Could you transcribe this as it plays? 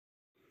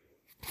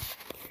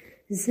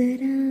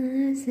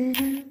जरा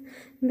जरा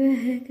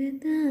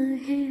बहकता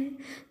है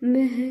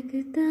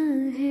महकता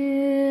है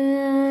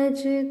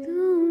आज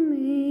तो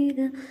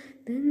मेरा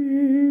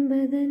तन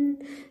बदन।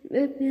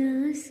 मैं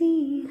प्यासी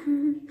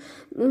हूँ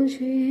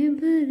मुझे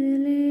भर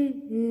ले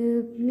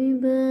अपनी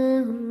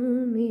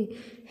बाहों में।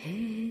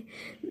 है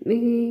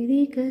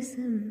मेरी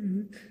कसम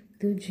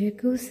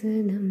तुझको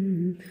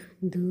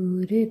सनम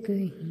दूर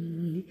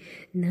कहीं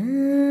ना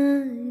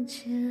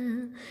जा।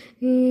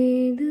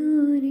 ये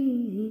दूरी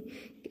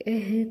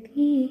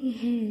कहती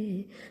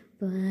है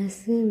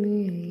पास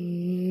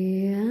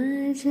मेरे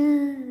आ जा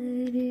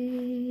रे।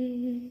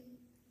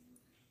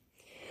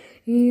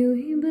 यूं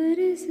ही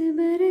बरस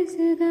बरस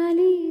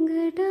गाली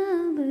घटा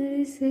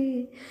बरसे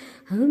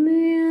हम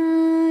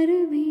यार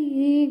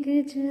भीग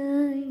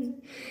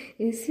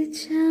जाए इस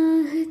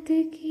चाहत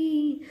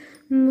की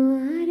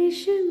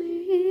बारिश में।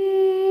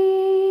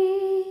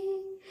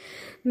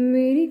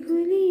 मेरी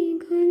खुली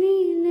खुली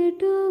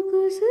लटों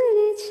को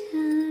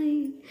सुलझाए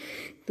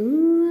तू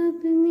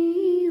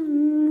अपनी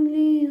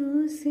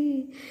उंगलियों से।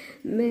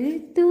 मैं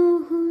तो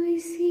हूँ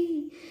इसी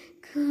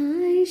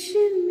ख्वाहिश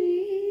में।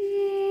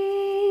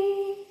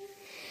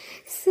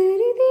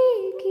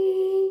 सर्दी की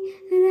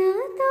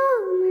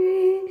रातों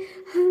में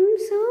हम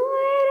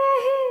सोए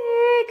रहे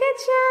एक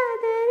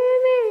चादर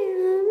में।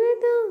 हम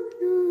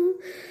दोनों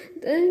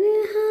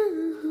तन्हा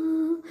हो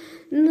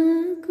ना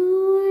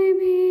कोई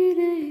भी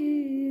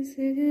रहे इस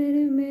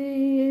घर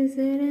में।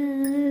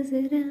 जरा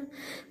जरा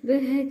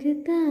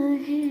बहकता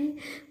है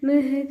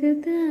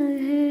महकता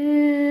है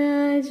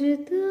आज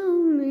तो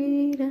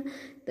मेरा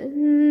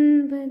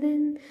तन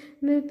बदन।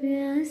 मैं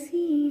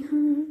प्यासी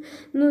हूँ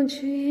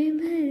मुझे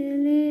भर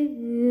ले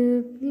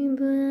अपनी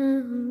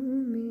बाहों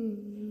में।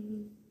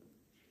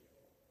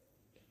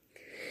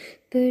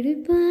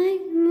 तड़पाए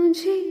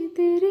मुझे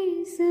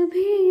तेरी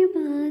सभी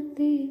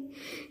बातें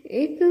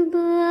एक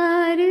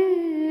बार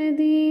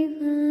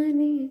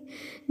दीवाने।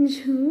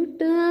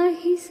 झूठा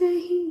ही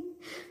सही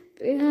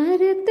प्यार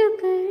तो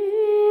कर।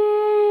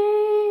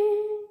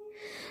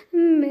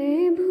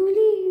 मैं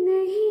भूली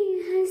नहीं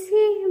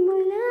हंसी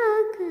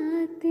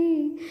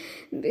मुलाकातें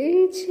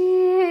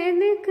बेचैन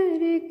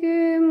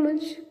करके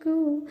मुझको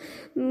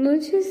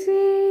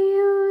मुझसे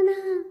यूं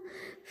ना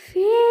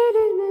फेर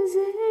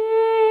नजर।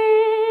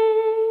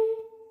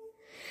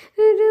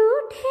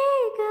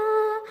 रूठेगा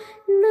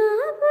ना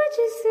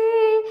मुझसे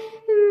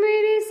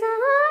मेरे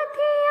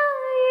साथिया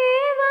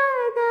ये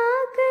वादा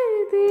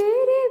कर।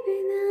 तेरे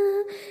बिना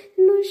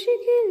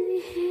मुश्किल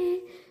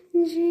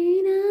है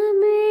जीना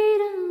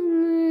मेरा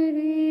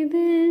मेरे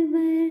दिल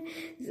पर।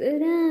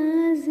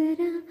 जरा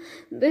जरा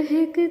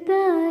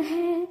बहकता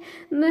है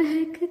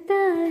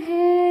महकता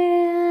है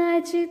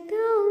आज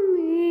तो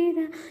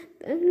मेरा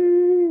तन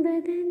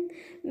बदन।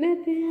 मैं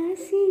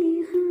प्यासी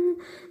हूँ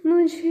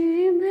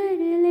मुझे भर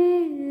ले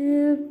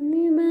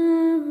अपनी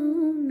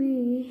बाहों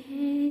में।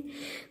 है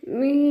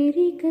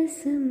मेरी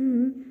कसम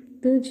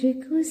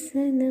तुझको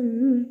सनम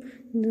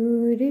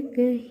दूर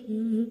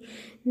कहीं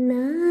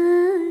ना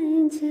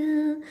जा।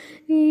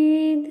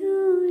 ये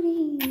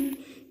दूरी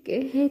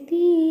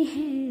कहती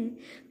है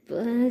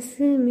पास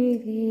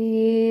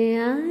मेरे